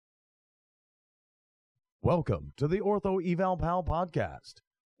Welcome to the Ortho Eval Pal podcast,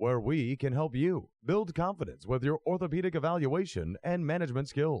 where we can help you build confidence with your orthopedic evaluation and management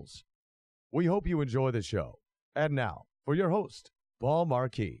skills. We hope you enjoy the show. And now, for your host, Paul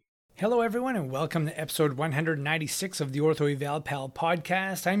Marquis. Hello, everyone, and welcome to episode 196 of the Ortho Eval Pal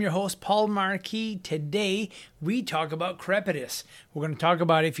podcast. I'm your host, Paul Marquis. Today, we talk about crepitus. We're going to talk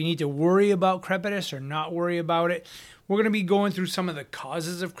about if you need to worry about crepitus or not worry about it. We're going to be going through some of the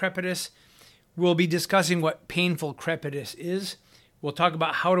causes of crepitus. We'll be discussing what painful crepitus is. We'll talk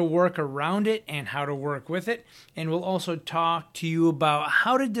about how to work around it and how to work with it. And we'll also talk to you about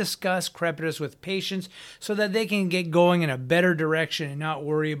how to discuss crepitus with patients so that they can get going in a better direction and not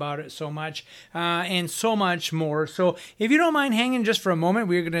worry about it so much, and so much more. So if you don't mind hanging just for a moment,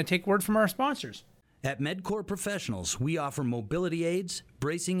 we're going to take word from our sponsors. At MedCore Professionals, we offer mobility aids,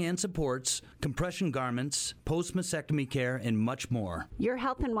 bracing and supports, compression garments, post-mastectomy care, and much more. Your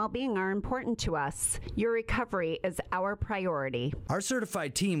health and well-being are important to us. Your recovery is our priority. Our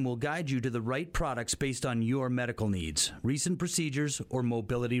certified team will guide you to the right products based on your medical needs, recent procedures, or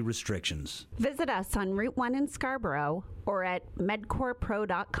mobility restrictions. Visit us on Route 1 in Scarborough or at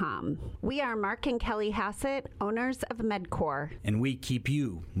medcorepro.com. We are Mark and Kelly Hassett, owners of MedCore. And we keep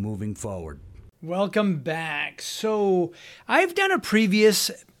you moving forward. Welcome back. So I've done a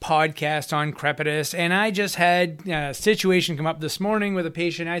previous podcast on crepitus, and I just had a situation come up this morning with a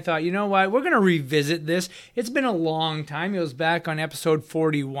patient. I thought, you know what, we're going to revisit this. It's been a long time. It was back on episode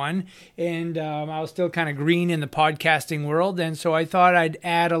 41, and I was still kind of green in the podcasting world, and so I thought I'd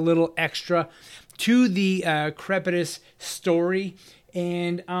add a little extra to the crepitus story.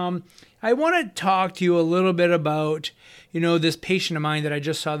 And I want to talk to you a little bit about, this patient of mine that I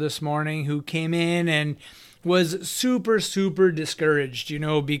just saw this morning who came in and was super discouraged,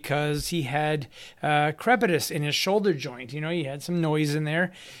 because he had crepitus in his shoulder joint. He had some noise in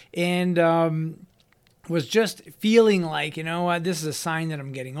there and was just feeling like, this is a sign that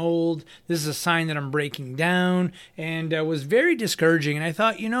I'm getting old. This is a sign that I'm breaking down, and was very discouraging. And I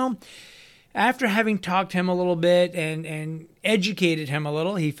thought, after having talked to him a little bit and educated him a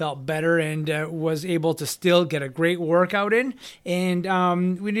little, he felt better and was able to still get a great workout in.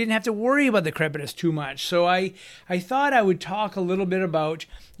 And we didn't have to worry about the crepitus too much. So I thought I would talk a little bit about,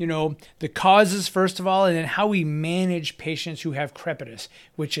 the causes, first of all, and then how we manage patients who have crepitus,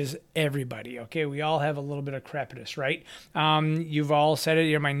 which is everybody, okay? We all have a little bit of crepitus, right? You've all said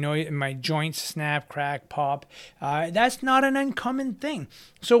it, my joints snap, crack, pop. That's not an uncommon thing.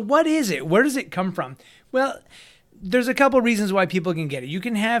 So what is it? Where does it come from? Well, there's a couple reasons why people can get it. You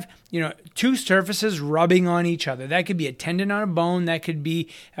can have, two surfaces rubbing on each other. That could be a tendon on a bone. That could be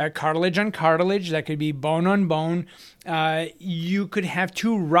cartilage on cartilage. That could be bone on bone. You could have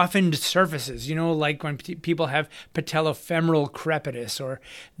two roughened surfaces, like when people have patellofemoral crepitus, or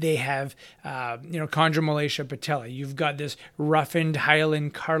they have, chondromalacia patella. You've got this roughened hyaline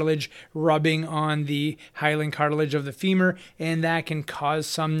cartilage rubbing on the hyaline cartilage of the femur, and that can cause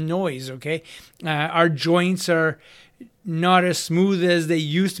some noise, okay? Our joints are not as smooth as they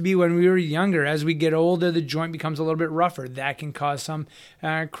used to be when we were younger. As we get older, the joint becomes a little bit rougher. That can cause some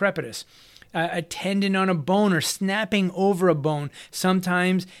crepitus. A tendon on a bone or snapping over a bone.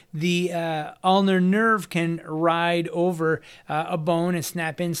 Sometimes the ulnar nerve can ride over a bone and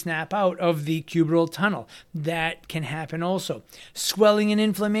snap in, snap out of the cubital tunnel. That can happen also. Swelling and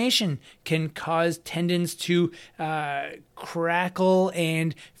inflammation can cause tendons to crackle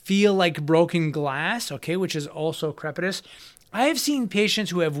and feel like broken glass, okay, which is also crepitus. I have seen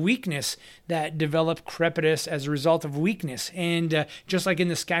patients who have weakness that develop crepitus as a result of weakness. And just like in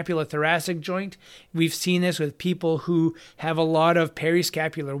the scapulothoracic joint, we've seen this with people who have a lot of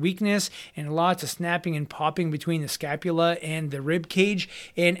periscapular weakness and lots of snapping and popping between the scapula and the rib cage.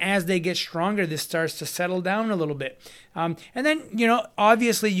 And as they get stronger, this starts to settle down a little bit. And then,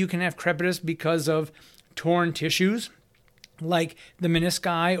 obviously you can have crepitus because of torn tissues, like the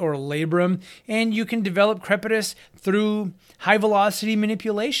menisci or labrum, and you can develop crepitus through high velocity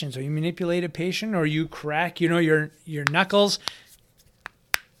manipulation. So you manipulate a patient or you crack, your knuckles,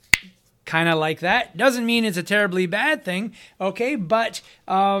 kind of like that. Doesn't mean it's a terribly bad thing, okay, but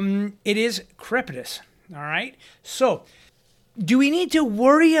it is crepitus, all right? So do we need to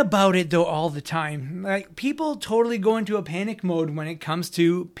worry about it, though, all the time? Like, people totally go into a panic mode when it comes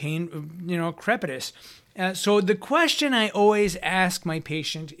to pain, crepitus. So the question I always ask my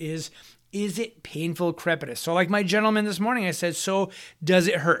patient is it painful crepitus? So like my gentleman this morning, I said, so does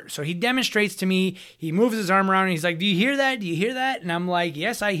it hurt? So he demonstrates to me, he moves his arm around and he's like, do you hear that? Do you hear that? And I'm like,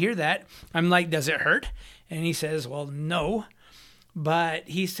 yes, I hear that. I'm like, does it hurt? And he says, well, no. But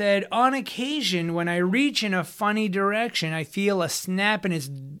he said, on occasion, when I reach in a funny direction, I feel a snap and it's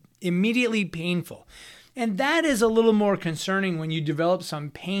immediately painful. And that is a little more concerning when you develop some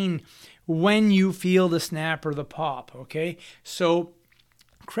pain when you feel the snap or the pop, okay? So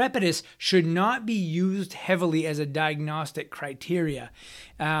crepitus should not be used heavily as a diagnostic criteria,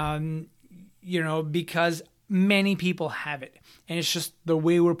 because many people have it. And it's just the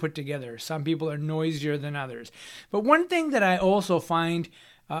way we're put together. Some people are noisier than others. But one thing that I also find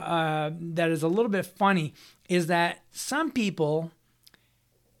that is a little bit funny is that some people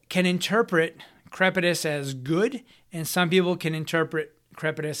can interpret crepitus as good, and some people can interpret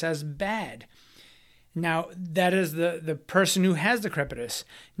crepitus as bad. Now, that is the person who has the crepitus.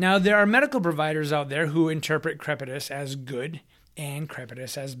 Now, there are medical providers out there who interpret crepitus as good and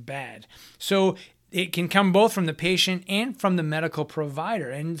crepitus as bad. So it can come both from the patient and from the medical provider.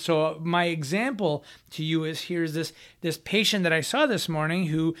 And so my example to you is here's this patient that I saw this morning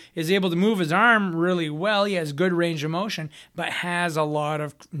who is able to move his arm really well. He has good range of motion, but has a lot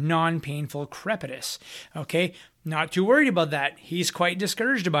of non-painful crepitus. Okay, not too worried about that. He's quite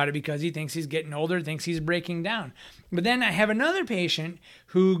discouraged about it because he thinks he's getting older, thinks he's breaking down. But then I have another patient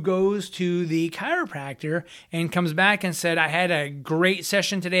who goes to the chiropractor and comes back and said, I had a great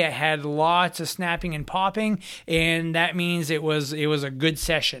session today. I had lots of snapping and popping, and that means it was a good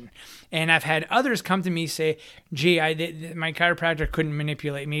session. And I've had others come to me say, gee, my chiropractor couldn't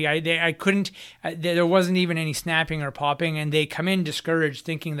manipulate me. I couldn't, there wasn't even any snapping or popping, and they come in discouraged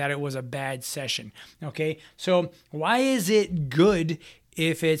thinking that it was a bad session. Okay, so why is it good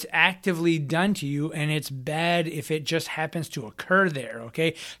if it's actively done to you, and it's bad if it just happens to occur there,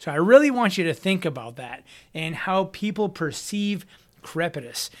 okay? So I really want you to think about that and how people perceive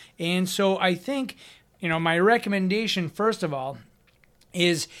crepitus. And so I think, my recommendation, first of all,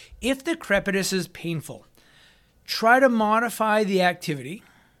 is if the crepitus is painful, try to modify the activity,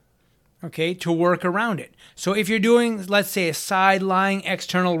 okay, to work around it. So if you're doing, let's say, a side-lying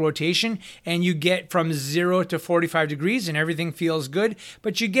external rotation and you get from 0 to 45 degrees and everything feels good,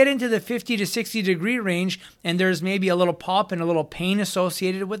 but you get into the 50 to 60 degree range and there's maybe a little pop and a little pain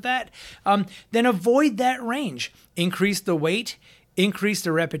associated with that, then avoid that range. Increase the weight, increase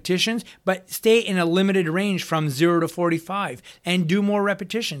the repetitions, but stay in a limited range from 0 to 45 and do more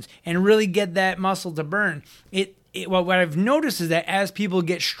repetitions and really get that muscle to burn. What I've noticed is that as people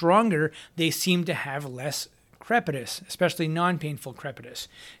get stronger, they seem to have less crepitus, especially non-painful crepitus.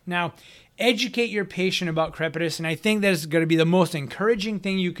 Now, educate your patient about crepitus, and I think that is going to be the most encouraging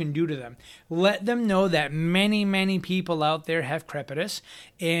thing you can do to them. Let them know that many, many people out there have crepitus,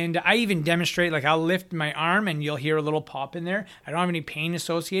 and I even demonstrate, like I'll lift my arm and you'll hear a little pop in there. I don't have any pain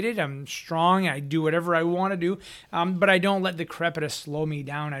associated. I'm strong. I do whatever I want to do, but I don't let the crepitus slow me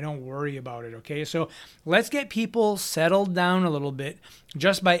down. I don't worry about it, okay? So let's get people settled down a little bit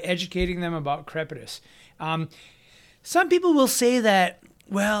just by educating them about crepitus. Some people will say that,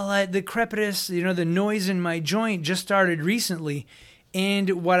 well, the crepitus, the noise in my joint just started recently.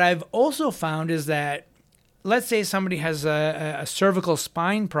 And what I've also found is that, let's say somebody has a cervical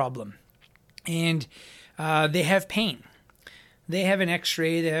spine problem and they have pain. They have an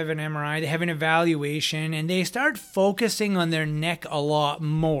x-ray, they have an MRI, they have an evaluation, and they start focusing on their neck a lot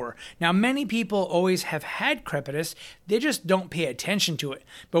more. Now, many people always have had crepitus, they just don't pay attention to it.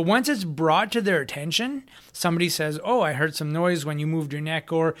 But once it's brought to their attention, somebody says, oh, I heard some noise when you moved your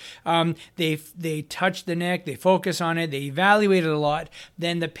neck, or they touch the neck, they focus on it, they evaluate it a lot,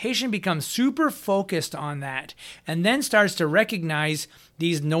 then the patient becomes super focused on that, and then starts to recognize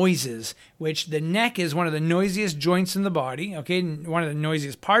these noises, which the neck is one of the noisiest joints in the body, okay, one of the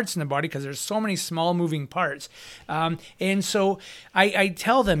noisiest parts in the body because there's so many small moving parts. And so I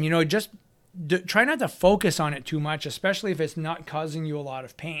tell them, just try not to focus on it too much, especially if it's not causing you a lot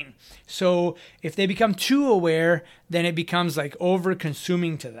of pain. So if they become too aware, then it becomes like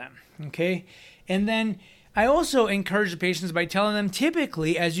over-consuming to them, okay? And then I also encourage the patients by telling them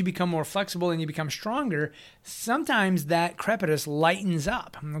typically as you become more flexible and you become stronger, sometimes that crepitus lightens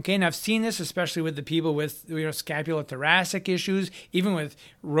up. Okay, and I've seen this especially with the people with scapulothoracic issues, even with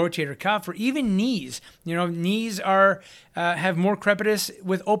rotator cuff or even knees. Knees are have more crepitus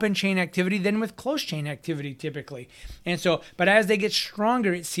with open chain activity than with closed chain activity typically. And so, but as they get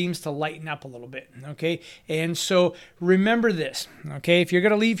stronger, it seems to lighten up a little bit. Okay, and so remember this. Okay, if you're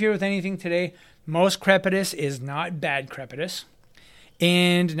going to leave here with anything today, most crepitus is not bad crepitus.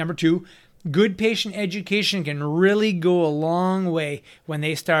 And number 2, good patient education can really go a long way when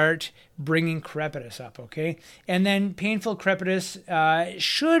they start bringing crepitus up, okay? And then painful crepitus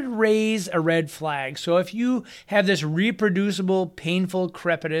should raise a red flag. So if you have this reproducible painful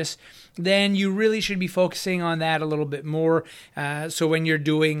crepitus, then you really should be focusing on that a little bit more. So when you're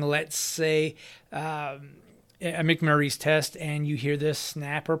doing, let's say, a McMurray's test and you hear this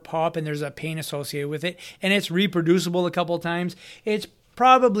snap or pop and there's a pain associated with it and it's reproducible a couple of times, it's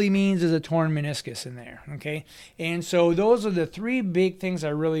probably means there's a torn meniscus in there, okay? And so those are the three big things I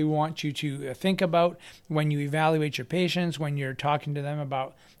really want you to think about when you evaluate your patients, when you're talking to them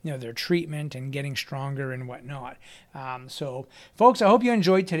about their treatment and getting stronger and whatnot. So, folks, I hope you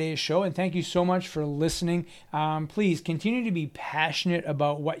enjoyed today's show, and thank you so much for listening. Please continue to be passionate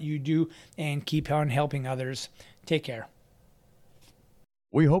about what you do and keep on helping others. Take care.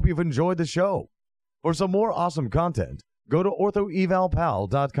 We hope you've enjoyed the show. For some more awesome content, go to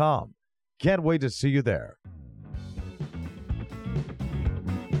orthoevalpal.com. Can't wait to see you there.